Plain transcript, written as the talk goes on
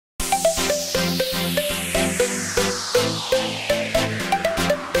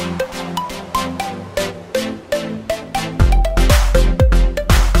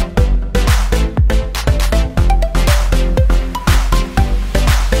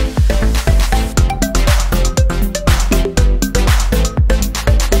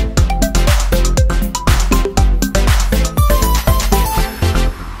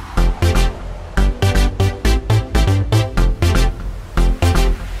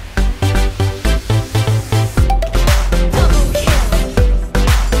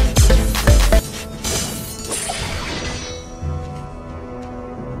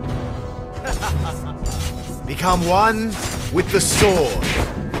become one with the sword.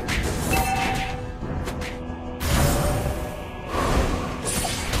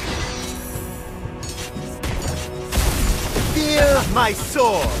 Fear my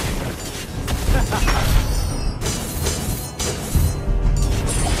sword.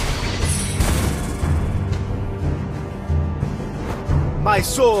 My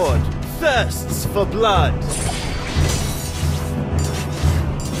sword thirsts for blood.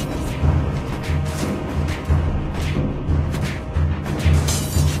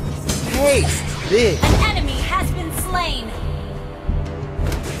 Taste this. An enemy has been slain.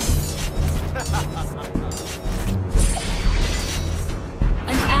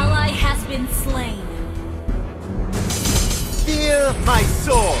 An ally has been slain. Fear my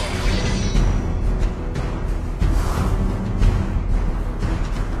sword.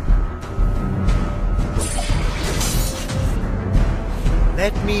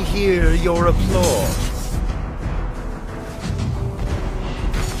 Let me hear your applause.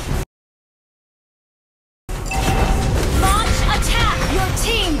 Launch attack! Your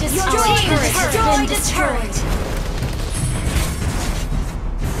team destroyed the turret.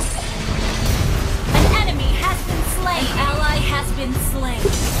 An enemy has been slain. An ally has been slain.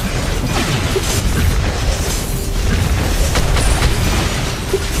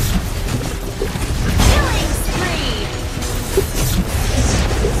 Killing spree!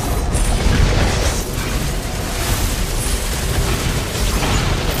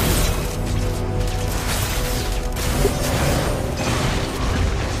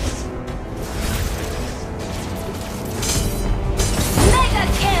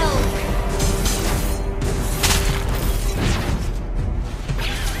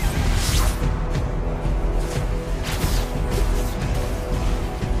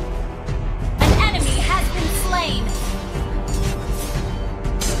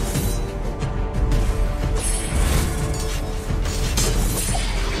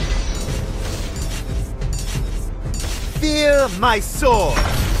 Fear my sword!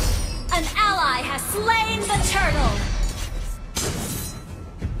 An ally has slain the turtle!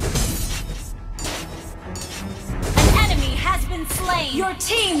 An enemy has been slain! Your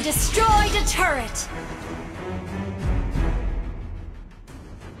team destroyed a turret!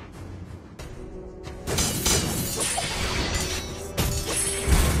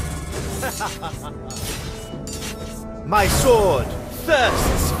 My sword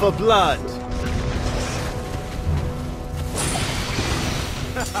thirsts for blood!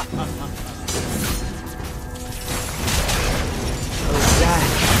 Oh, that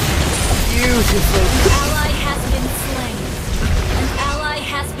beautiful. An ally has been slain. An ally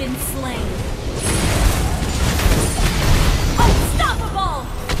has been slain. Unstoppable!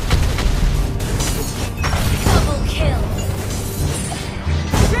 Double kill.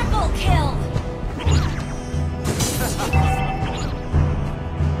 Triple kill.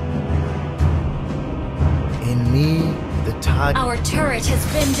 In me, the tide. Our turret has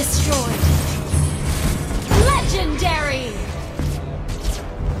been destroyed. Legendary!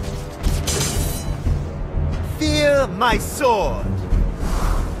 Fear my sword!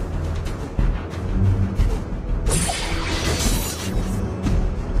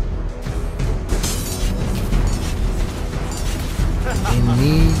 In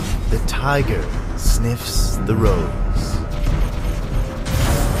me, the tiger sniffs the rose.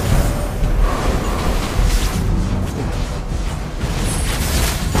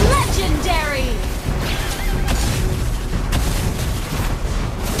 Legendary!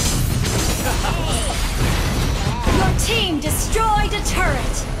 Your team destroyed a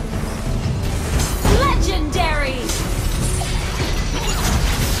turret! Legendary!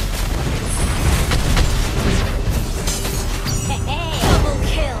 Double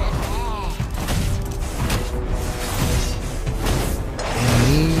kill! In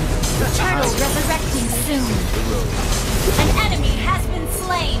me, the Turtle tiger resurrecting soon! the rose. An enemy has been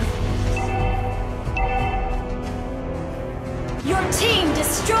slain! Your team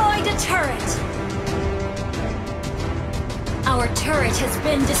destroyed a turret! Our turret has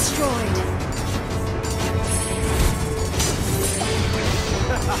been destroyed.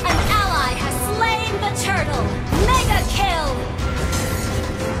 An ally has slain the turtle! Mega kill!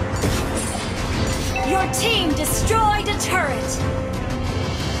 Your team destroyed a turret!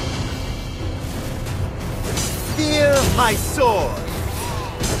 Fear my sword!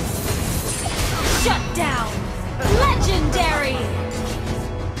 Shut down! Legendary!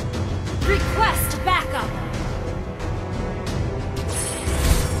 Request backup!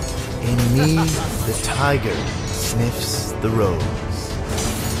 In me, the tiger sniffs the rose.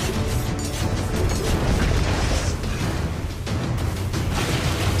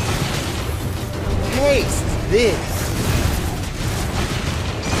 Taste this.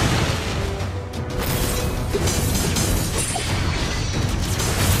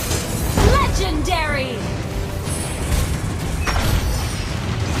 Legendary!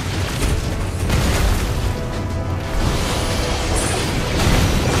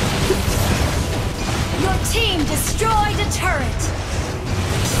 Your team destroyed a turret!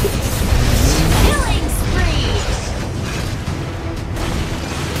 Killing spree!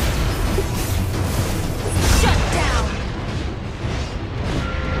 Shut down!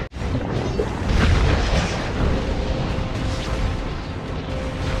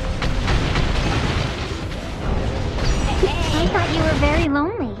 I thought you were very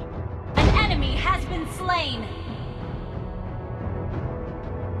lonely. An enemy has been slain!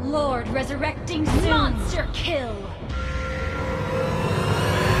 Lord resurrecting monster kill!